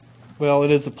Well,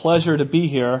 it is a pleasure to be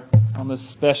here on this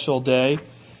special day,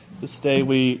 this day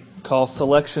we call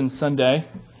Selection Sunday.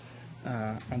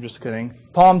 I'm just kidding.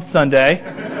 Palm Sunday.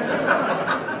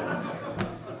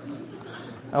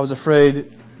 I was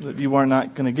afraid that you were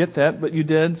not going to get that, but you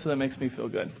did, so that makes me feel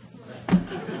good. I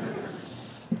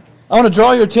want to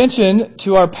draw your attention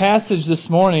to our passage this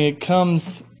morning. It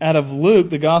comes out of Luke,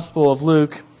 the Gospel of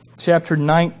Luke, chapter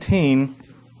 19,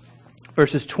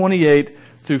 verses 28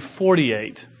 through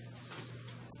 48.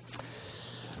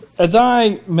 As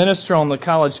I minister on the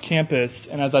college campus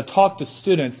and as I talk to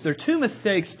students, there are two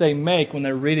mistakes they make when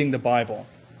they're reading the Bible.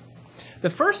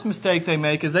 The first mistake they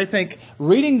make is they think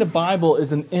reading the Bible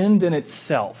is an end in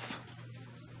itself.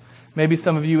 Maybe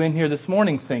some of you in here this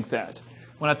morning think that.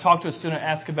 When I talk to a student,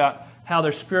 ask about how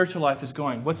their spiritual life is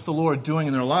going, what's the Lord doing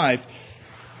in their life,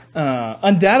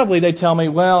 undoubtedly they tell me,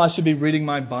 well, I should be reading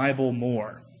my Bible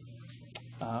more.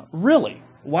 Really?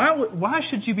 Why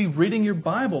should you be reading your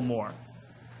Bible more?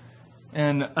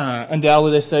 And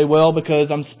undoubtedly they say, well,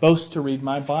 because I'm supposed to read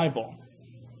my Bible.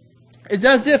 It's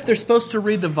as if they're supposed to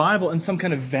read the Bible in some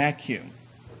kind of vacuum.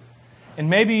 And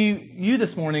maybe you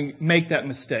this morning make that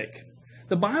mistake.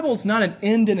 The Bible is not an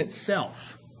end in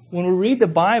itself. When we read the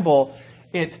Bible,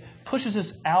 it pushes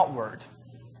us outward.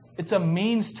 It's a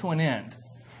means to an end.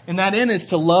 And that end is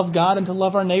to love God and to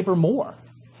love our neighbor more.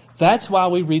 That's why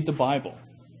we read the Bible.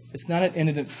 It's not an end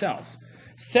in itself.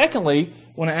 Secondly,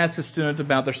 when I ask a student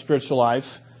about their spiritual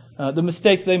life, the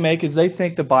mistake they make is they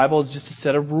think the Bible is just a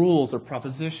set of rules or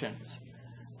propositions.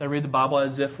 They read the Bible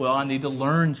as if, well, I need to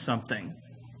learn something.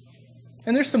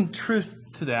 And there's some truth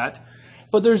to that,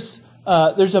 but there's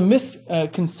a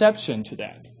misconception to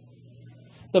that.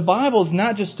 The Bible is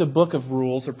not just a book of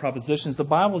rules or propositions. The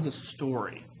Bible is a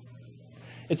story.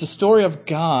 It's a story of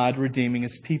God redeeming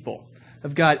His people,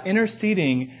 of God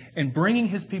interceding and bringing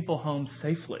His people home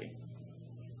safely.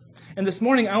 And this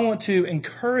morning, I want to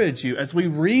encourage you, as we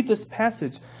read this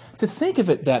passage, to think of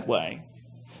it that way.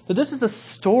 That this is a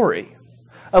story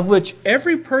of which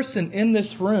every person in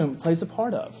this room plays a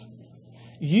part of.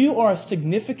 You are a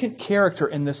significant character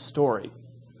in this story.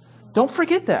 Don't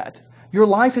forget that. Your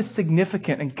life is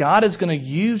significant, and God is going to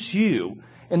use you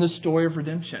in the story of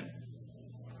redemption.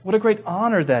 What a great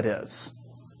honor that is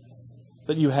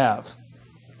that you have.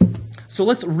 So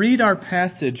let's read our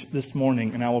passage this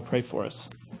morning, and I will pray for us.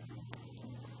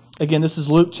 Again, this is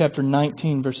Luke chapter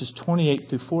 19, verses 28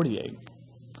 through 48.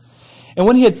 And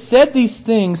when he had said these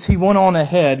things, he went on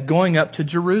ahead, going up to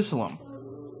Jerusalem.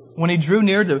 When he drew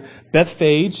near to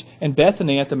Bethphage and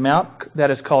Bethany at the mount that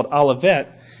is called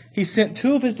Olivet, he sent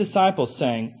two of his disciples,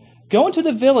 saying, Go into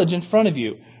the village in front of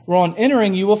you, where on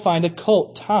entering you will find a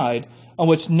colt tied, on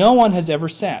which no one has ever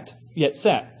yet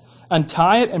sat.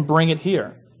 Untie it and bring it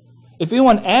here. If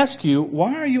anyone asks you,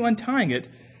 Why are you untying it?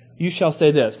 You shall say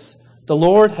this, The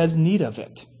Lord has need of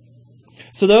it.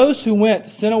 So those who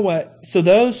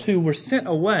were sent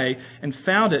away and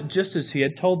found it just as he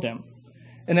had told them.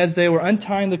 And as they were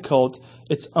untying the colt,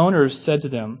 its owners said to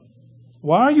them,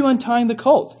 Why are you untying the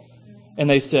colt? And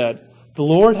they said, The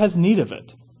Lord has need of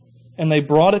it. And they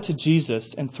brought it to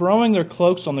Jesus, and throwing their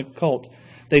cloaks on the colt,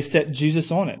 they set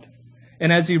Jesus on it.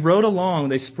 And as he rode along,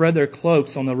 they spread their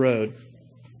cloaks on the road.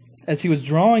 As he was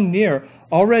drawing near,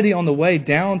 already on the way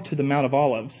down to the Mount of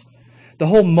Olives, the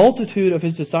whole multitude of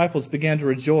his disciples began to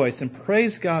rejoice and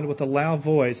praise God with a loud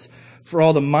voice for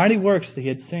all the mighty works they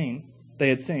had seen,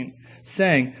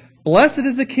 saying, Blessed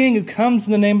is the King who comes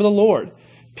in the name of the Lord,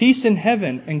 peace in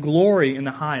heaven and glory in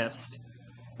the highest.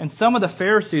 And some of the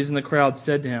Pharisees in the crowd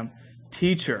said to him,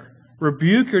 Teacher,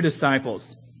 rebuke your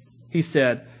disciples. He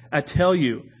said, I tell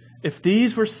you, if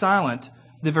these were silent,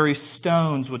 the very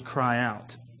stones would cry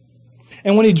out.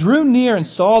 And when he drew near and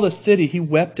saw the city, he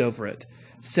wept over it,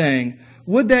 saying,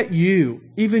 Would that you,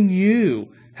 even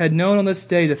you, had known on this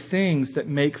day the things that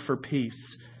make for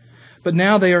peace. But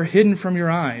now they are hidden from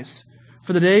your eyes.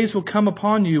 For the days will come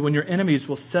upon you when your enemies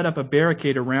will set up a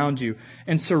barricade around you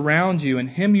and surround you and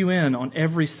hem you in on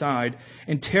every side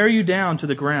and tear you down to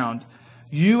the ground,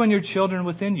 you and your children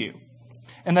within you.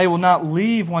 And they will not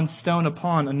leave one stone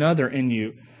upon another in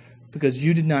you, because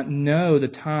you did not know the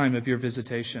time of your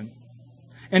visitation.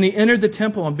 And he entered the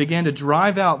temple and began to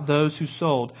drive out those who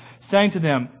sold, saying to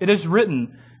them, It is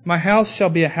written, My house shall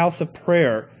be a house of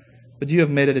prayer, but you have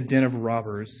made it a den of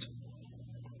robbers.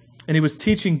 And he was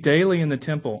teaching daily in the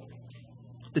temple.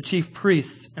 The chief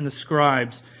priests and the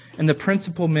scribes and the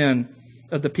principal men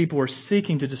of the people were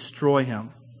seeking to destroy him.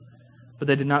 But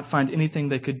they did not find anything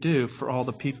they could do, for all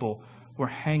the people were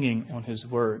hanging on his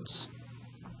words.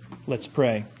 Let's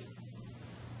pray.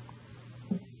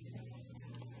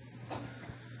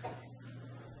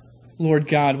 Lord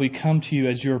God, we come to you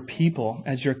as your people,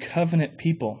 as your covenant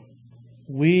people.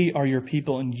 We are your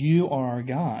people and you are our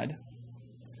God.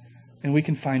 And we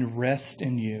can find rest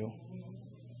in you.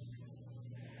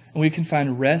 And we can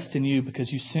find rest in you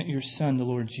because you sent your Son, the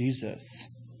Lord Jesus,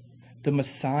 the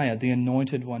Messiah, the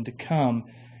Anointed One, to come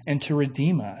and to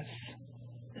redeem us,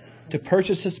 to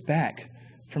purchase us back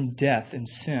from death and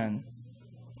sin,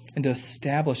 and to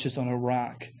establish us on a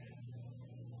rock,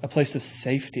 a place of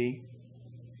safety.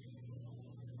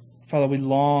 Father, we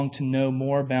long to know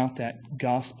more about that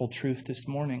gospel truth this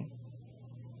morning.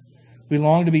 We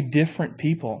long to be different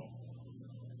people,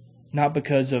 not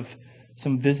because of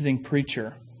some visiting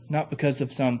preacher, not because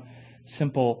of some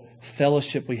simple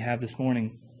fellowship we have this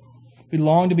morning. We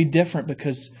long to be different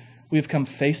because we have come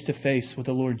face to face with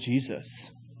the Lord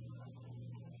Jesus.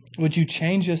 Would you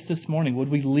change us this morning? Would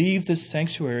we leave this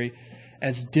sanctuary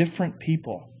as different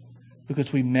people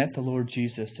because we met the Lord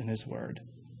Jesus in His Word?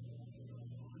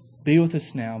 Be with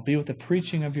us now. Be with the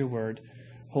preaching of your Word.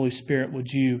 Holy Spirit,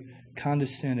 would you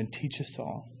condescend and teach us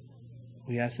all?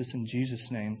 We ask this in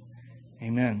Jesus' name.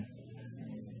 Amen.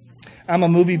 I'm a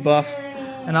movie buff,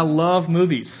 and I love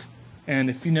movies. And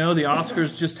if you know, the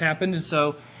Oscars just happened, and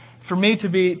so for me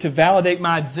to validate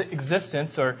my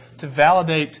existence or to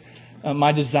validate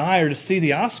my desire to see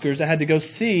the Oscars, I had to go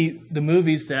see the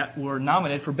movies that were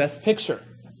nominated for Best Picture.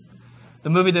 The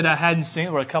movie that I hadn't seen,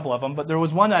 there were a couple of them, but there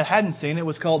was one I hadn't seen. It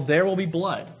was called There Will Be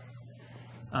Blood.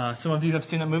 Some of you have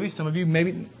seen that movie. Some of you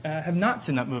maybe have not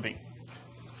seen that movie.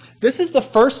 This is the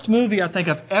first movie I think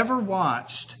I've ever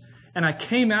watched, and I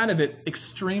came out of it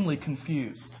extremely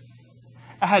confused.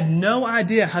 I had no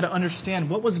idea how to understand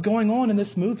what was going on in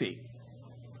this movie.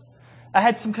 I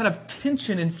had some kind of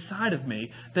tension inside of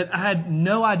me that I had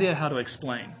no idea how to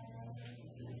explain.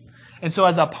 And so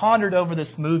as I pondered over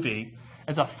this movie,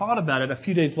 as I thought about it a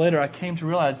few days later, I came to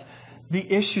realize the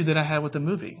issue that I had with the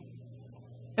movie.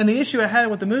 And the issue I had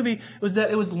with the movie was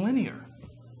that it was linear.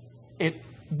 It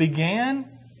began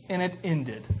and it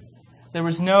ended. There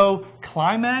was no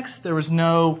climax. There was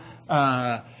no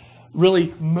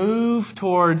really move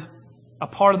toward a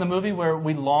part of the movie where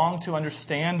we long to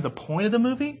understand the point of the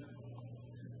movie.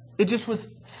 It just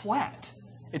was flat.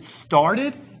 It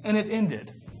started and it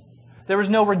ended. There was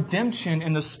no redemption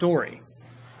in the story.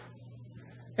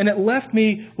 And it left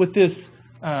me with this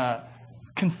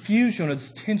confusion or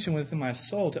this tension within my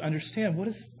soul to understand what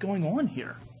is going on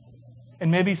here. And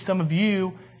maybe some of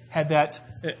you had that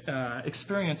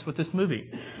experience with this movie.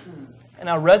 And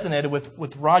I resonated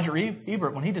with Roger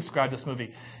Ebert when he described this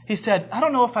movie. He said, I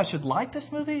don't know if I should like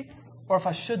this movie or if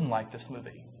I shouldn't like this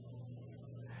movie.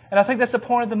 And I think that's the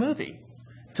point of the movie,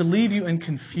 to leave you in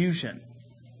confusion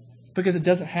because it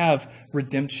doesn't have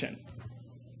redemption.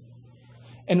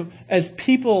 And as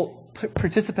people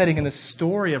participating in the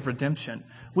story of redemption,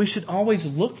 we should always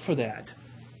look for that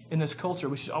in this culture.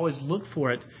 We should always look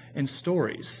for it in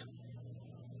stories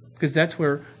because that's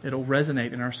where it'll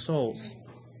resonate in our souls.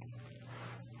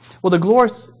 Well, the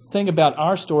glorious thing about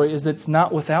our story is it's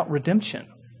not without redemption.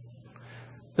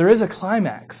 There is a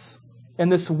climax.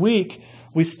 And this week,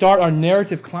 we start our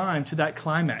narrative climb to that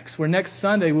climax, where next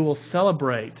Sunday we will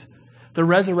celebrate the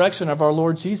resurrection of our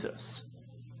Lord Jesus,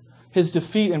 His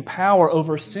defeat and power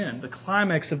over sin, the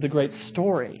climax of the great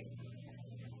story.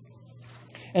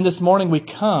 And this morning we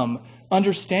come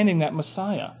understanding that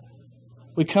Messiah.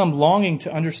 We come longing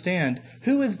to understand,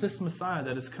 who is this Messiah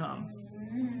that has come?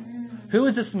 Who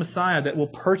is this Messiah that will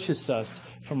purchase us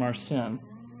from our sin?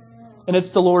 And it's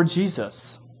the Lord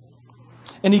Jesus.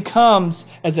 And He comes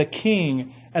as a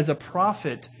king, as a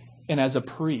prophet, and as a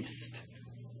priest.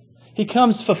 He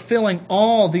comes fulfilling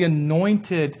all the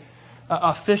anointed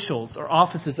officials or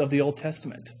offices of the Old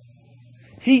Testament.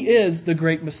 He is the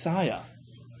great Messiah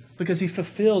because He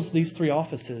fulfills these three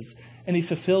offices, and He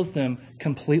fulfills them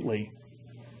completely.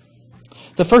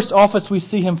 The first office we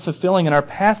see Him fulfilling in our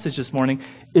passage this morning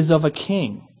is of a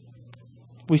king.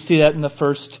 We see that in the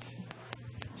first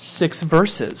 6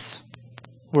 verses,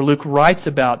 where Luke writes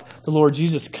about the Lord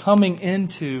Jesus coming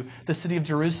into the city of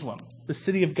Jerusalem, the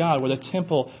city of God, where the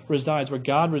temple resides, where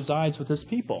God resides with His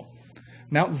people.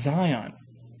 Mount Zion,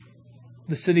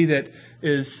 the city that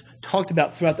is talked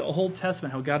about throughout the Old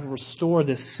Testament, how God will restore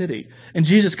this city. And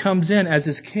Jesus comes in as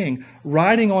His king,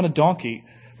 riding on a donkey,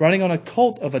 riding on a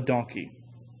colt of a donkey.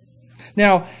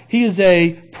 Now, He is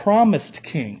a promised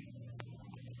king.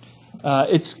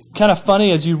 It's kind of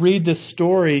funny as you read this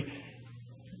story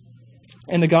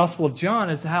in the Gospel of John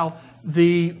is how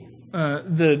the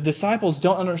disciples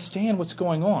don't understand what's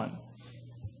going on.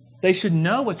 They should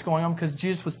know what's going on because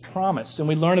Jesus was promised. And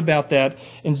we learn about that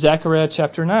in Zechariah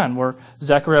chapter 9, where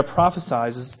Zechariah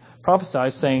prophesies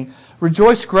prophesies, saying,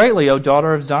 "Rejoice greatly, O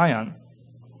daughter of Zion.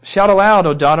 Shout aloud,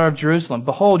 O daughter of Jerusalem.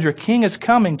 Behold, your king is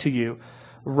coming to you.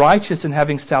 Righteous and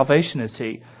having salvation is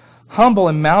he. Humble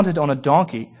and mounted on a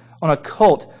donkey, on a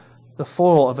colt, the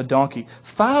foal of a donkey."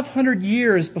 500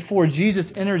 years before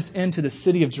Jesus enters into the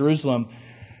city of Jerusalem,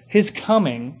 his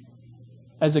coming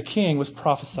as a king was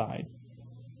prophesied.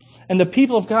 And the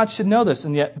people of God should know this,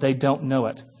 and yet they don't know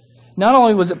it. Not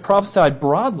only was it prophesied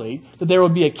broadly that there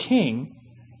would be a king,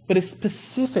 but a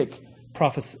specific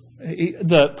prophecy.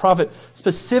 The prophet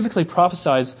specifically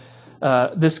prophesies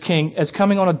this king as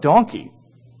coming on a donkey.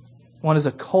 One is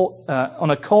on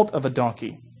a colt of a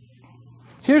donkey.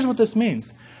 Here's what this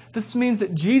means. This means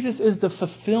that Jesus is the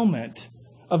fulfillment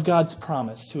of God's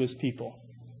promise to his people.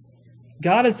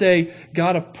 God is a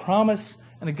God of promise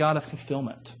and a God of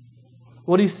fulfillment.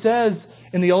 What he says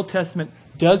in the Old Testament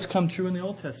does come true in the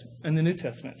Old Testament, in the New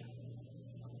Testament.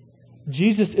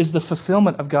 Jesus is the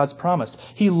fulfillment of God's promise.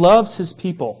 He loves his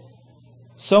people,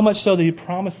 so much so that he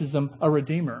promises them a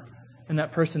Redeemer, and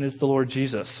that person is the Lord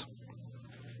Jesus.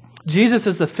 Jesus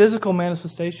is the physical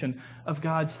manifestation of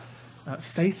God's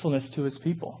faithfulness to his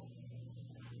people.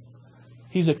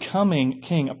 He's a coming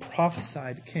king, a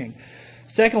prophesied king.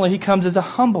 Secondly, he comes as a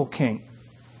humble king.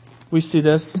 We see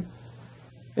this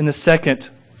in the second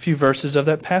few verses of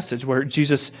that passage where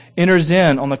Jesus enters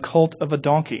in on the colt of a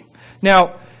donkey.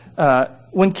 Now,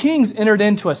 when kings entered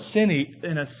into a city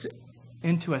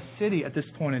at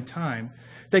this point in time,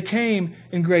 they came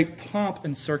in great pomp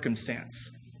and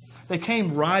circumstance. They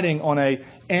came riding on an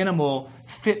animal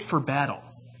fit for battle,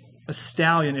 a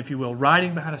stallion, if you will,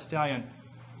 riding behind a stallion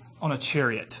on a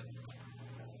chariot.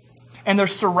 And they're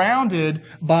surrounded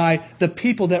by the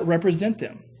people that represent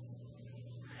them.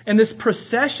 And this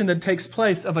procession that takes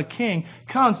place of a king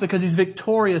comes because he's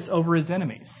victorious over his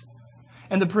enemies.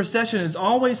 And the procession is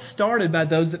always started by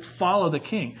those that follow the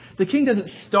king. The king doesn't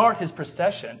start his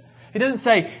procession. He doesn't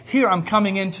say, "Here, I'm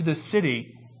coming into the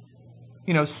city.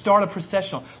 Start a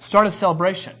processional, start a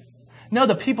celebration." No,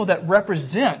 the people that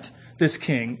represent this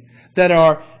king, that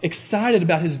are excited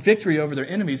about his victory over their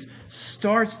enemies,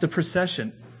 starts the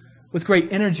procession with great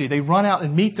energy. They run out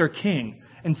and meet their king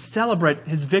and celebrate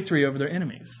his victory over their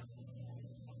enemies.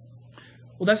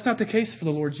 Well, that's not the case for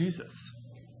the Lord Jesus.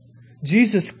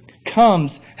 Jesus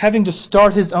comes having to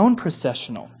start his own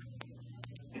processional.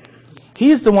 He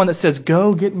is the one that says,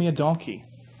 "Go get me a donkey."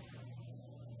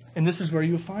 And this is where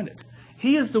you will find it.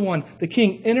 He is the one, the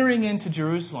king, entering into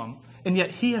Jerusalem, and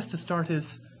yet he has to start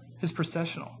his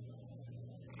processional.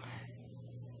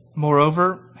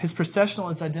 Moreover, his processional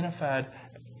is identified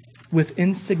with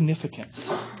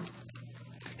insignificance.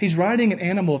 He's riding an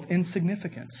animal of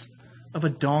insignificance, of a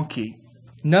donkey.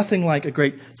 Nothing like a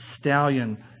great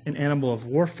stallion, an animal of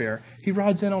warfare. He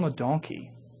rides in on a donkey.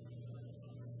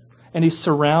 And he's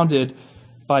surrounded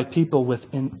by people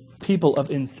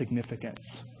of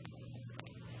insignificance.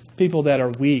 People that are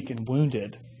weak and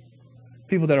wounded.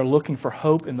 People that are looking for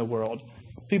hope in the world.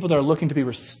 People that are looking to be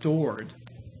restored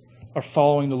are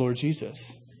following the Lord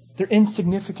Jesus. They're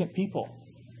insignificant people.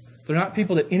 They're not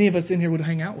people that any of us in here would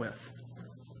hang out with.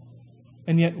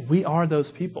 And yet we are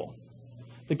those people.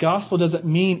 The gospel doesn't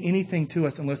mean anything to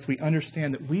us unless we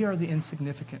understand that we are the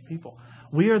insignificant people.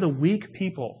 We are the weak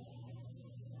people.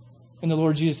 And the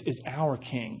Lord Jesus is our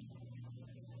king.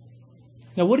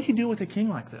 Now, what did he do with a king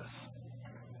like this?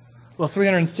 Well,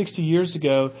 360 years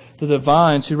ago, the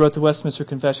divines who wrote the Westminster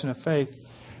Confession of Faith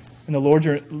and the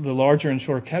larger and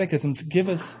shorter catechisms give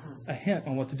us a hint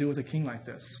on what to do with a king like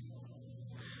this.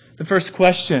 The first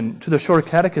question to the shorter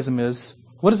catechism is,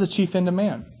 what is the chief end of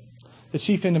man? The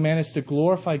chief end of man is to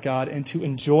glorify God and to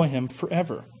enjoy him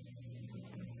forever.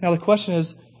 Now the question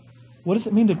is, what does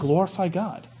it mean to glorify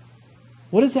God?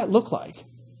 What does that look like?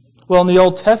 Well, in the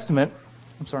Old Testament,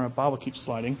 I'm sorry, my Bible keeps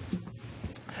sliding.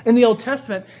 In the Old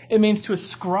Testament, it means to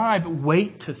ascribe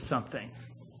weight to something.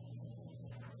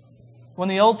 When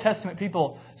the Old Testament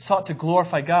people sought to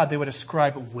glorify God, they would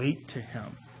ascribe weight to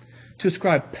him, to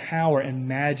ascribe power and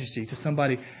majesty to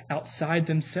somebody outside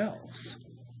themselves.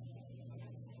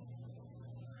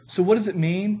 So what does it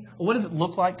mean? What does it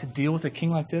look like to deal with a king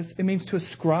like this? It means to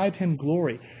ascribe him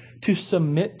glory, to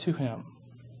submit to him,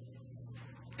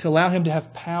 to allow him to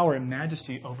have power and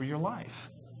majesty over your life.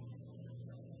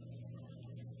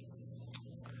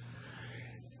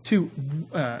 To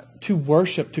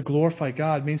worship, to glorify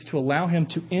God means to allow him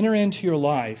to enter into your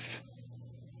life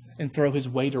and throw his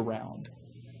weight around,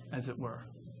 as it were.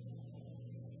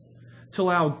 To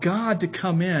allow God to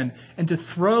come in and to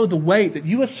throw the weight that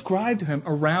you ascribe to him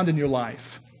around in your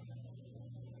life.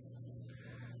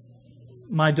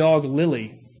 My dog,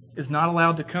 Lily, is not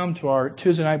allowed to come to our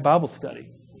Tuesday night Bible study.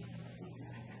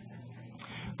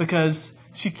 because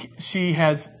she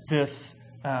has this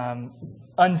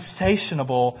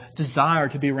unsatiable desire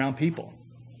to be around people.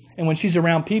 And when she's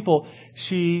around people,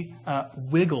 she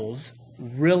wiggles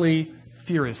really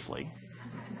furiously.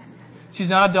 She's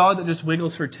not a dog that just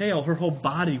wiggles her tail. Her whole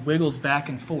body wiggles back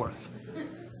and forth.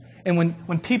 And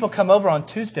when people come over on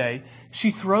Tuesday,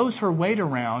 she throws her weight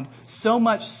around so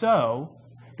much so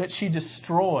that she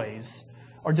destroys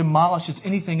or demolishes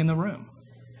anything in the room.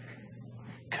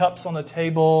 Cups on the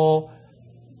table,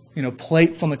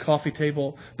 plates on the coffee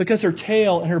table. Because her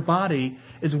tail and her body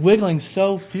is wiggling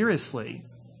so furiously,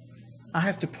 I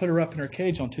have to put her up in her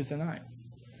cage on Tuesday night.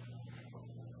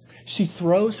 She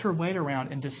throws her weight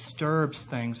around and disturbs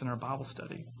things in our Bible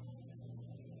study.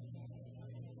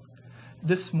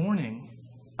 This morning,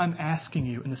 I'm asking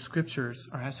you, and the Scriptures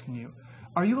are asking you,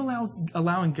 are you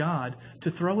allowing God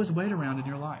to throw His weight around in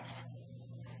your life?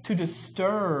 To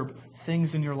disturb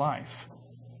things in your life?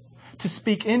 To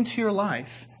speak into your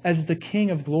life as the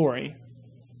King of glory?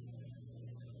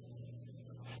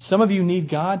 Some of you need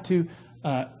God to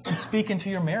speak into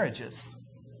your marriages.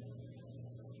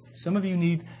 Some of you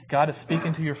need God to speak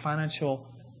into your financial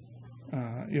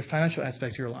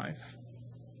aspect of your life.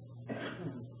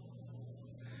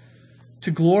 To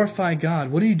glorify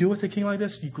God, what do you do with a king like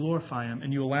this? You glorify Him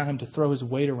and you allow Him to throw His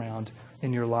weight around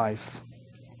in your life.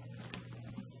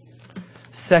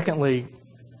 Secondly,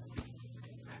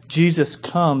 Jesus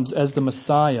comes as the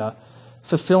Messiah,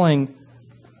 fulfilling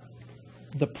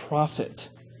the prophet.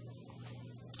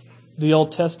 The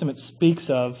Old Testament speaks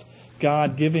of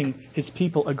God giving His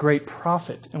people a great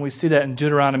prophet. And we see that in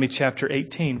Deuteronomy chapter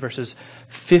 18, verses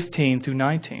 15 through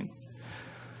 19.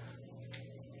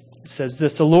 It says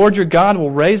this, "The Lord your God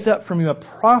will raise up from you a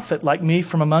prophet like me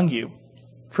from among you,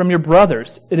 from your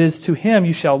brothers. It is to him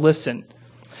you shall listen.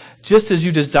 Just as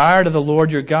you desired of the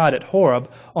Lord your God at Horeb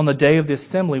on the day of the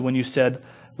assembly when you said,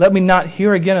 'Let me not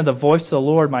hear again of the voice of the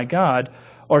Lord my God,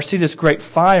 or see this great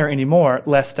fire any more,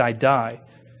 lest I die.'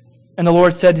 And the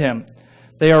Lord said to him,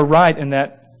 They are right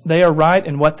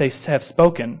in what they have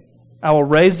spoken. I will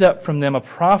raise up from them a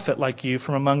prophet like you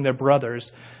from among their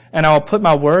brothers, and I will put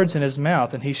my words in his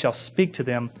mouth, and he shall speak to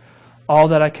them all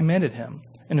that I commanded him.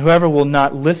 And whoever will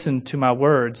not listen to my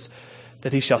words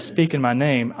that he shall speak in my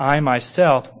name, I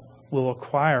myself will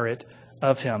acquire it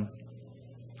of him."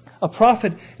 A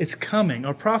prophet is coming.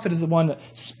 A prophet is the one that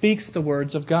speaks the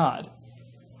words of God.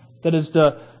 That is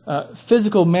the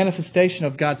physical manifestation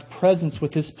of God's presence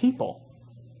with His people.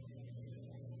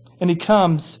 And he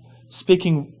comes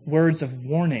speaking words of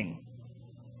warning.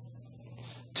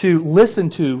 To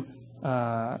listen to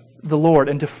the Lord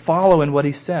and to follow in what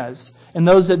He says. And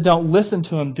those that don't listen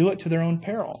to Him do it to their own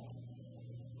peril.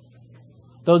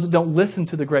 Those that don't listen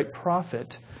to the great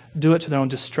prophet do it to their own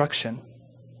destruction.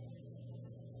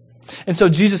 And so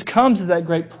Jesus comes as that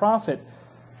great prophet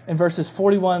in verses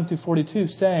 41 through 42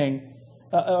 saying,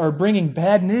 or bringing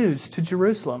bad news to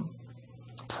Jerusalem,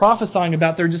 prophesying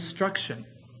about their destruction.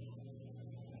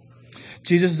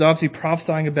 Jesus is obviously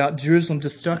prophesying about Jerusalem's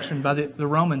destruction by the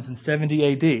Romans in 70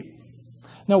 AD.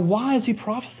 Now, why is He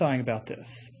prophesying about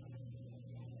this?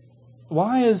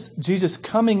 Why is Jesus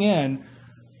coming in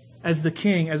as the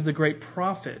king, as the great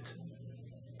prophet,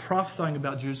 prophesying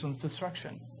about Jerusalem's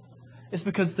destruction? It's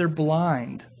because they're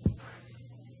blind.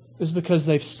 It's because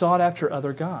they've sought after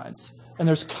other gods. And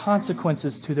there's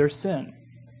consequences to their sin.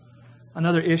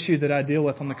 Another issue that I deal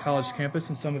with on the college campus,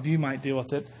 and some of you might deal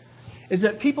with it, is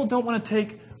that people don't want to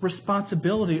take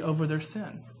responsibility over their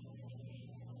sin.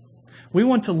 We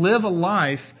want to live a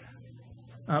life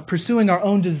pursuing our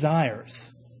own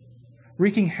desires,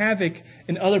 wreaking havoc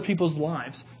in other people's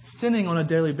lives, sinning on a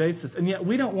daily basis, and yet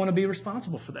we don't want to be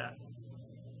responsible for that.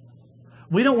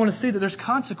 We don't want to see that there's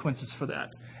consequences for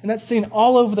that. And that's seen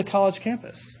all over the college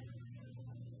campus.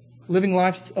 Living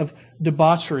lives of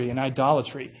debauchery and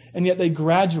idolatry, and yet they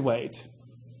graduate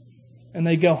and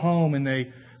they go home and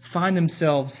they find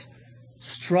themselves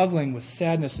struggling with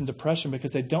sadness and depression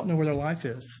because they don't know where their life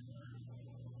is.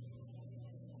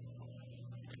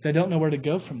 They don't know where to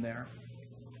go from there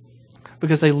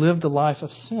because they lived a life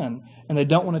of sin and they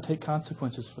don't want to take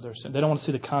consequences for their sin. They don't want to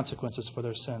see the consequences for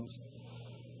their sins.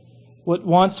 What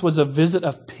once was a visit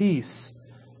of peace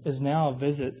is now a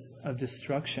visit of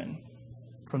destruction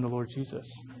from the Lord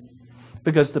Jesus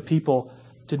because the people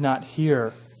did not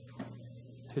hear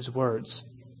His words.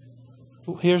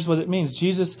 Here's what it means.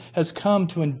 Jesus has come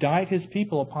to indict His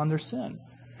people upon their sin.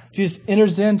 Jesus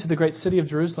enters into the great city of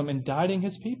Jerusalem indicting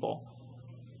His people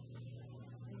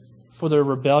for their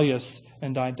rebellious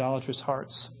and idolatrous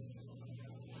hearts.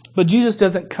 But Jesus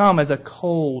doesn't come as a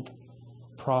cold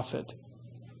prophet.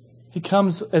 He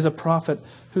comes as a prophet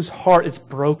whose heart is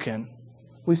broken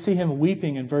We see him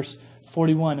weeping in verse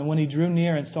 41. And when he drew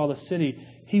near and saw the city,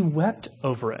 he wept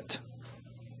over it.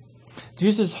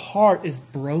 Jesus' heart is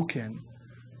broken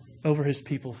over his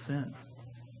people's sin.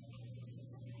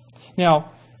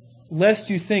 Now, lest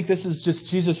you think this is just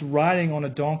Jesus riding on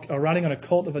a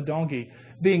colt of a donkey,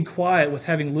 being quiet with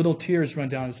having little tears run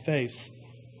down his face,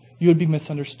 you would be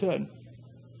misunderstood.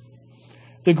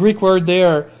 The Greek word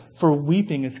there for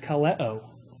weeping is kaleo,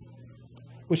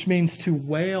 which means to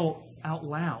wail out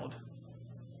loud.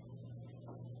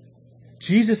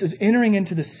 Jesus is entering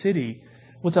into the city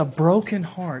with a broken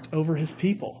heart over his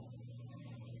people.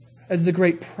 As the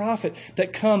great prophet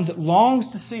that comes, that longs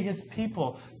to see his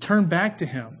people turn back to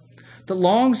him, that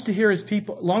longs to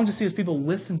see his people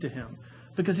listen to him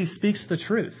because he speaks the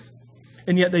truth.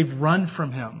 And yet they've run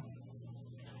from him.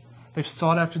 They've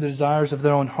sought after the desires of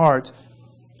their own heart,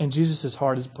 and Jesus'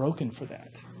 heart is broken for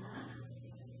that.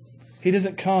 He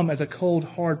doesn't come as a cold,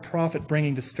 hard prophet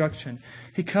bringing destruction.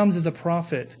 He comes as a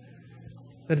prophet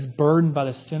that is burdened by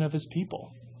the sin of his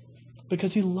people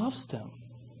because he loves them.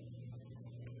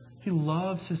 He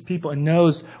loves his people and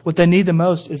knows what they need the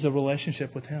most is a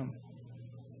relationship with him.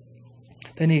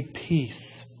 They need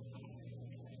peace.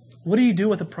 What do you do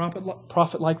with a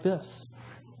prophet like this?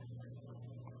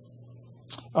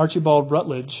 Archibald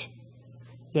Rutledge,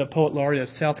 the poet laureate of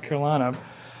South Carolina,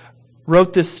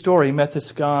 wrote this story. He met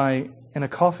this guy in a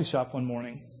coffee shop one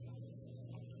morning.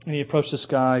 And he approached this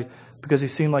guy because he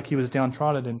seemed like he was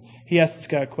downtrodden. And he asked this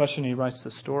guy a question and he writes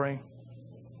this story.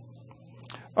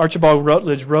 Archibald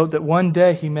Rutledge wrote that one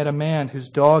day he met a man whose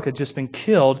dog had just been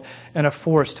killed in a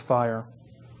forest fire.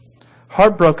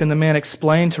 Heartbroken, the man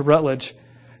explained to Rutledge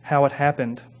how it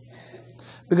happened.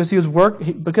 Because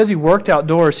he worked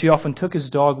outdoors, he often took his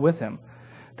dog with him.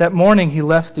 That morning, he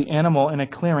left the animal in a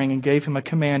clearing and gave him a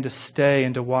command to stay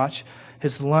and to watch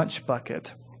his lunch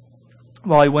bucket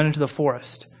while he went into the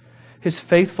forest. His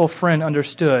faithful friend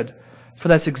understood, for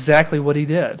that's exactly what he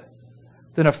did.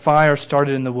 Then a fire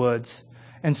started in the woods,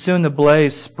 and soon the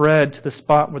blaze spread to the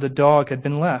spot where the dog had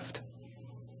been left.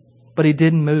 But he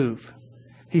didn't move.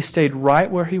 He stayed right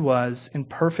where he was in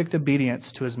perfect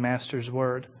obedience to his master's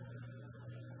word.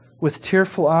 With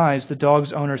tearful eyes, the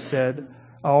dog's owner said,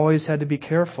 I always had to be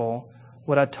careful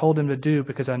what I told him to do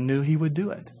because I knew he would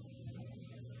do it.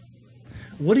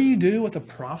 What do you do with a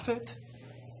prophet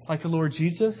like the Lord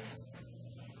Jesus?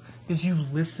 Is you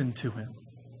listen to him.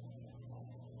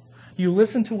 You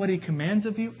listen to what he commands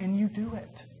of you and you do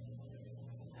it.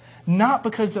 Not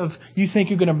because of you think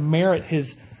you're going to merit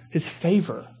his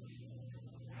favor,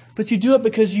 but you do it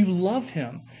because you love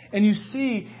him and you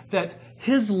see that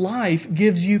his life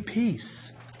gives you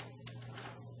peace.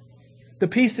 The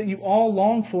peace that you all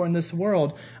long for in this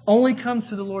world only comes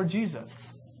through the Lord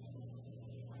Jesus.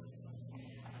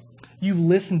 You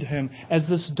listen to him as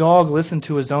this dog listened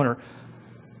to his owner.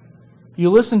 You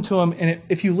listen to him, and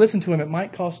if you listen to him, it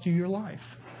might cost you your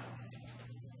life.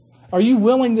 Are you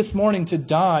willing this morning to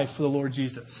die for the Lord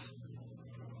Jesus?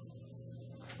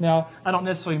 Now, I don't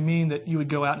necessarily mean that you would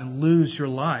go out and lose your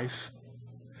life,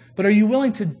 but are you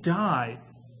willing to die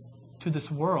to this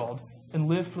world and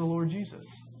live for the Lord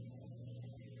Jesus?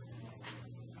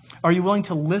 Are you willing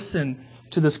to listen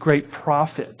to this great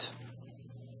prophet?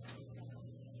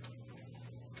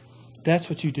 That's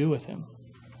what you do with him.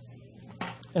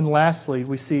 And lastly,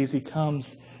 we see as he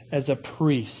comes as a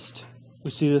priest.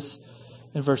 We see this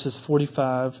in verses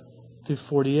 45 through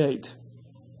 48.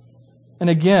 And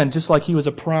again, just like he was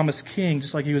a promised king,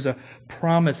 just like he was a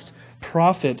promised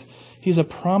prophet, he's a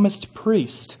promised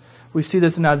priest. We see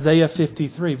this in Isaiah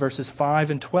 53, verses 5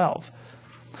 and 12.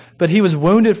 But he was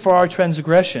wounded for our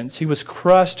transgressions. He was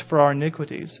crushed for our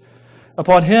iniquities.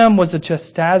 Upon him was the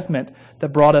chastisement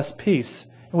that brought us peace,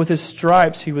 and with his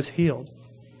stripes he was healed.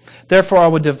 Therefore I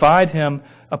will divide him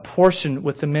a portion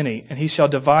with the many, and he shall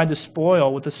divide the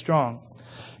spoil with the strong.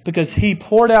 Because he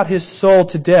poured out his soul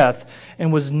to death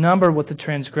and was numbered with the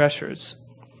transgressors.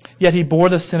 Yet he bore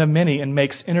the sin of many and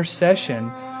makes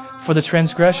intercession for the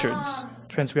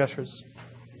transgressors.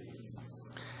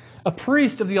 A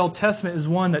priest of the Old Testament is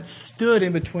one that stood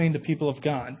in between the people of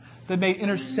God, that made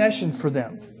intercession for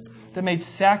them, that made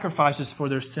sacrifices for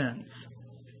their sins.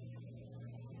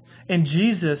 And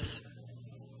Jesus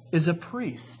is a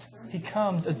priest. He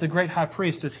comes as the great high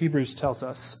priest, as Hebrews tells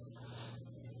us.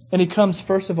 And he comes,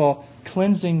 first of all,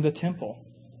 cleansing the temple.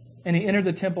 And he entered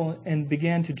the temple and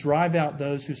began to drive out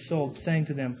those who sold, saying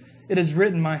to them, It is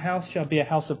written, My house shall be a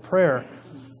house of prayer,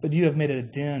 but you have made it a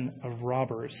den of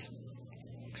robbers.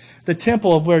 The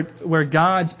temple of where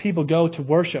God's people go to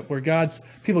worship, where God's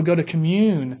people go to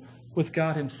commune with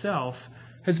God himself,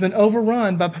 has been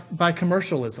overrun by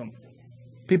commercialism.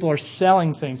 People are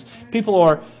selling things. People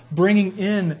are bringing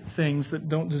in things that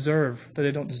they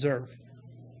don't deserve.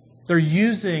 They're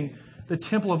using the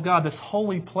temple of God, this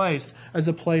holy place, as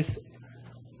a place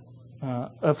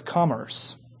of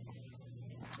commerce.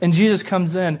 And Jesus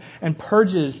comes in and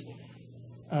purges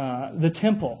the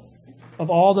temple of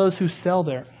all those who sell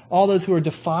there, all those who are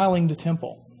defiling the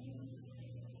temple.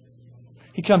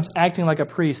 He comes acting like a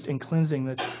priest and cleansing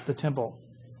the temple.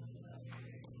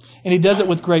 And he does it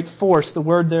with great force. The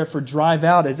word there for drive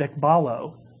out is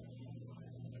ekbalo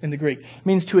in the Greek. It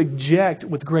means to eject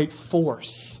with great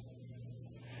force.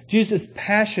 Jesus'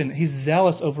 passion, he's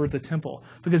zealous over the temple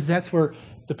because that's where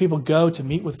the people go to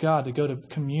meet with God, to go to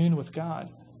commune with God.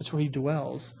 That's where he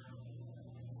dwells.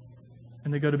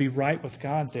 And they go to be right with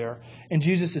God there. And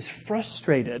Jesus is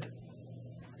frustrated,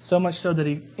 so much so that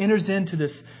he enters into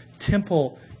this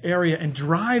temple area and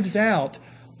drives out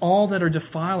all that are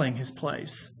defiling his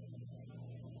place.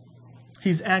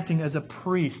 He's acting as a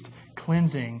priest,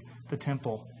 cleansing the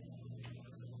temple.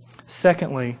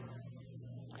 Secondly,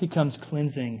 he comes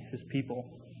cleansing his people.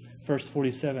 Verse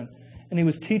 47, and he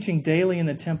was teaching daily in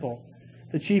the temple.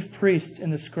 The chief priests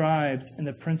and the scribes and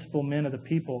the principal men of the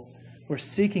people were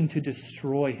seeking to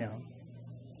destroy him.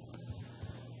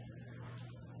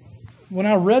 When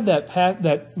I read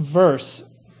that verse,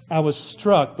 I was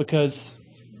struck because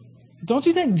don't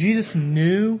you think Jesus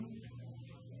knew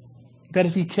that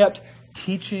if he kept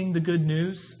teaching the good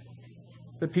news,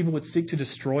 that people would seek to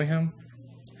destroy him?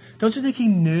 Don't you think he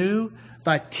knew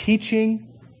by teaching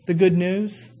the good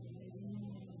news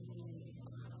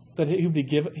that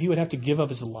he would have to give up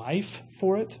his life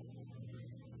for it?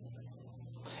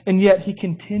 And yet he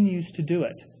continues to do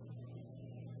it.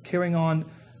 Carrying on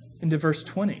into verse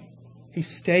 20. He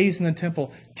stays in the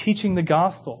temple teaching the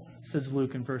gospel, says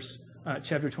Luke in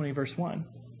chapter 20, verse 1.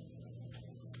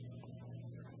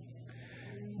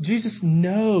 Jesus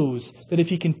knows that if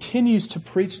he continues to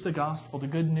preach the gospel, the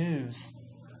good news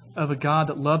of a God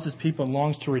that loves his people and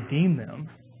longs to redeem them,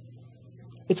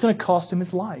 it's going to cost him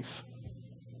his life.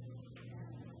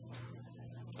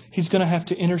 He's going to have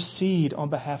to intercede on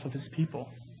behalf of his people.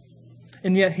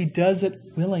 And yet he does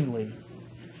it willingly.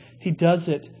 He does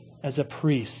it as a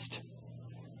priest.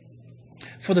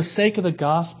 For the sake of the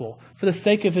gospel, for the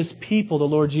sake of his people, the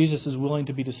Lord Jesus is willing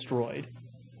to be destroyed,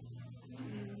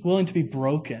 willing to be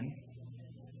broken,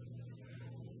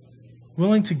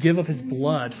 willing to give of his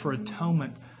blood for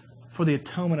the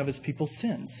atonement of his people's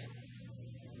sins.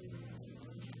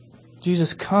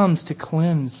 Jesus comes to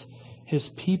cleanse his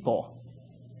people.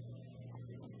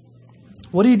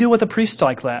 What do you do with a priest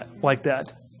like that?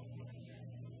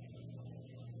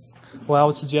 Well, I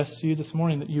would suggest to you this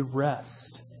morning that you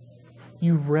rest.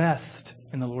 You rest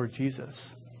in the Lord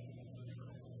Jesus.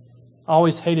 I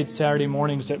always hated Saturday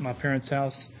mornings at my parents'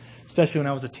 house, especially when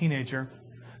I was a teenager,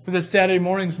 because Saturday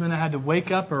mornings meant I had to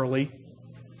wake up early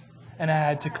and I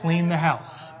had to clean the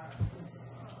house.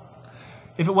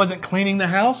 If it wasn't cleaning the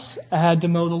house, I had to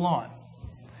mow the lawn.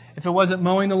 If it wasn't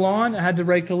mowing the lawn, I had to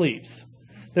rake the leaves.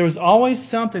 There was always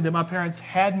something that my parents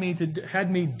had me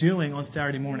doing on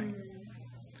Saturday morning.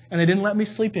 And they didn't let me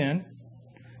sleep in.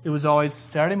 It was always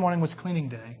Saturday morning was cleaning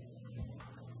day.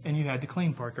 And you had to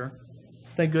clean, Parker.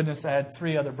 Thank goodness I had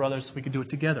 3 other brothers so we could do it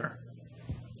together.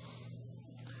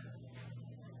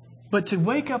 But to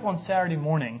wake up on Saturday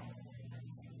morning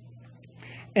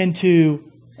and to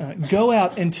go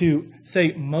out and to,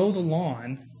 say, mow the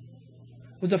lawn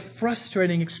was a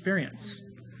frustrating experience.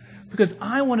 Because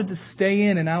I wanted to stay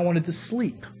in and I wanted to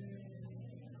sleep.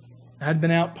 I had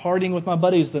been out partying with my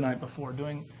buddies the night before,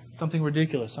 doing something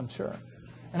ridiculous, I'm sure.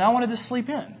 And I wanted to sleep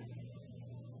in.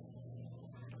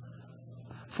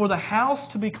 For the house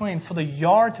to be clean, for the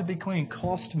yard to be clean,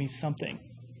 cost me something.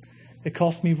 It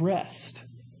cost me rest.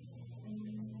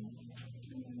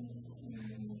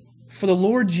 For the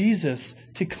Lord Jesus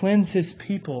to cleanse his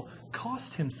people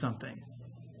cost him something.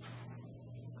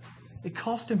 It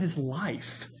cost him his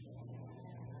life.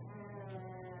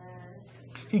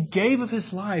 He gave of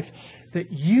his life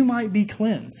that you might be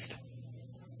cleansed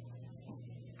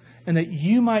and that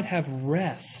you might have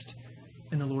rest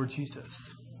in the Lord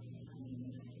Jesus.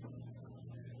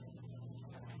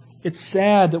 It's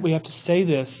sad that we have to say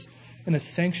this in a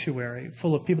sanctuary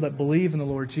full of people that believe in the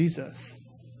Lord Jesus.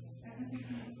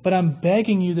 But I'm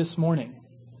begging you this morning,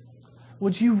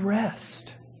 would you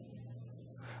rest?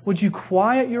 Would you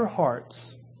quiet your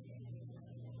hearts?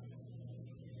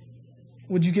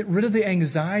 Would you get rid of the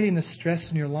anxiety and the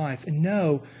stress in your life and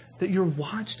know that you're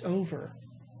watched over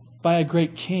by a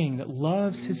great king that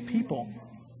loves his people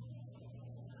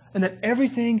and that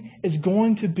everything is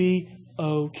going to be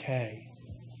okay?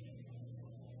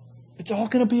 It's all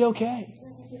going to be okay.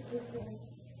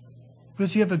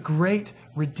 Because you have a great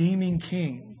redeeming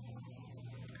king.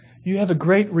 You have a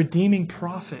great redeeming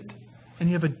prophet. And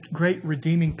you have a great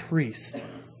redeeming priest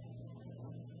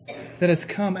that has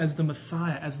come as the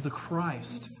Messiah, as the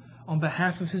Christ, on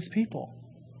behalf of His people.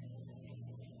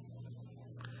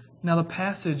 Now the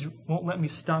passage won't let me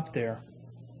stop there.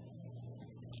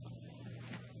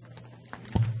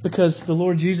 Because the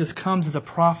Lord Jesus comes as a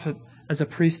prophet, as a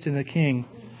priest and a king.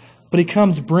 But He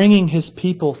comes bringing His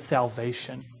people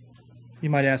salvation. You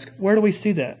might ask, where do we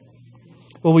see that?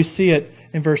 Well, we see it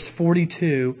in verse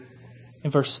 42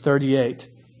 and verse 38.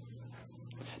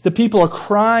 The people are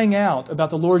crying out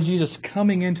about the Lord Jesus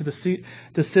coming into the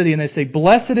city, and they say,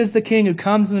 "Blessed is the King who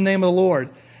comes in the name of the Lord.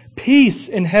 Peace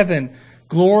in heaven,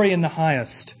 glory in the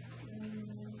highest."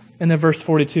 And then verse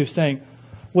 42 saying,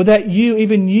 "Would that you,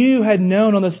 even you, had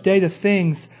known on this day the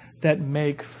things that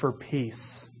make for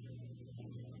peace."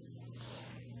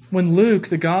 When Luke,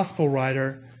 the gospel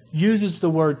writer, uses the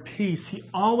word peace, he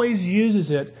always uses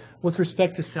it with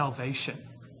respect to salvation.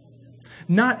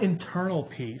 Not internal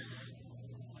peace,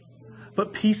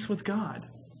 but peace with God.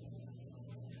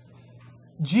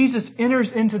 Jesus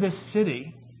enters into this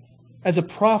city as a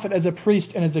prophet, as a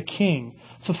priest, and as a king,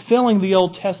 fulfilling the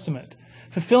Old Testament,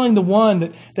 fulfilling the one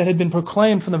that had been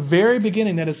proclaimed from the very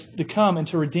beginning that is to come and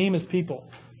to redeem His people.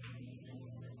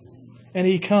 And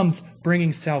He comes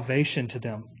bringing salvation to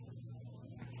them.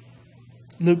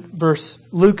 Acts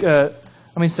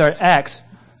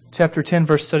chapter 10,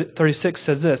 verse 36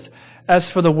 says this,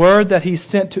 "As for the word that He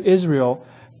sent to Israel,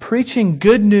 preaching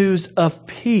good news of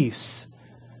peace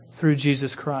through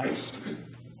Jesus Christ."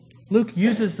 Luke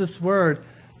uses this word,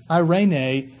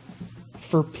 irene,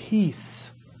 for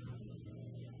peace.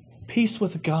 Peace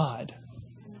with God.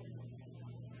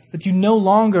 That you no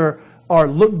longer are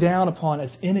looked down upon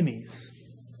as enemies,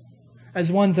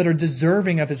 as ones that are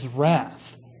deserving of His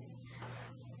wrath.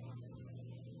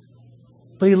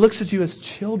 But He looks at you as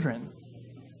children,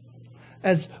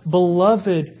 as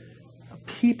beloved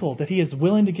people that He is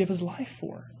willing to give His life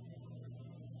for.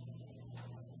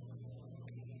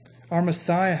 Our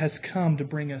Messiah has come to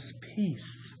bring us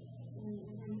peace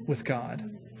with God.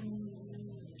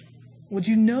 Would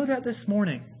you know that this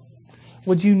morning?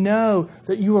 Would you know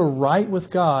that you are right with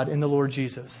God in the Lord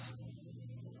Jesus?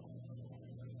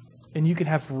 And you can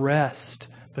have rest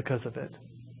because of it.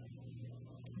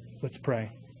 Let's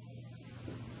pray.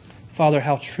 Father,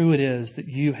 how true it is that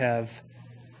You have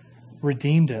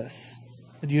redeemed us,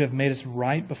 that You have made us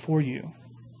right before You.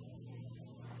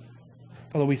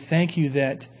 Father, we thank You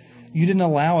that You didn't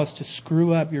allow us to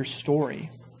screw up Your story.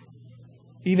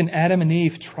 Even Adam and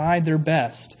Eve tried their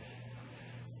best.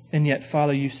 And yet,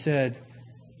 Father, You said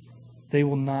they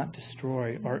will not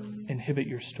destroy or inhibit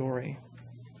Your story.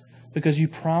 Because You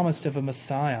promised of a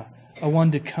Messiah, a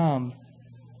one to come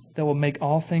that will make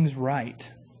all things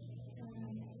right.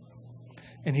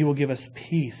 And He will give us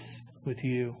peace with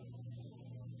You.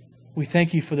 We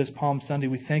thank You for this Palm Sunday.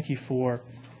 We thank You for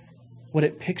what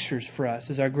it pictures for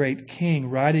us as our great King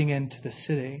riding into the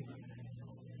city.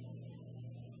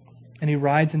 And He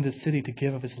rides into the city to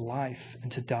give of His life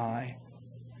and to die.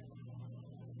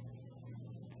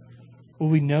 Will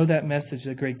we know that message,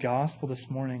 the great gospel this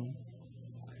morning?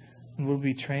 And would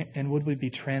we be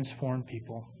transformed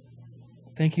people?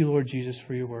 Thank You, Lord Jesus,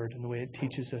 for Your word and the way it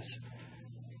teaches us.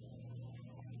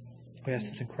 We ask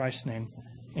this in Christ's name.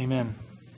 Amen.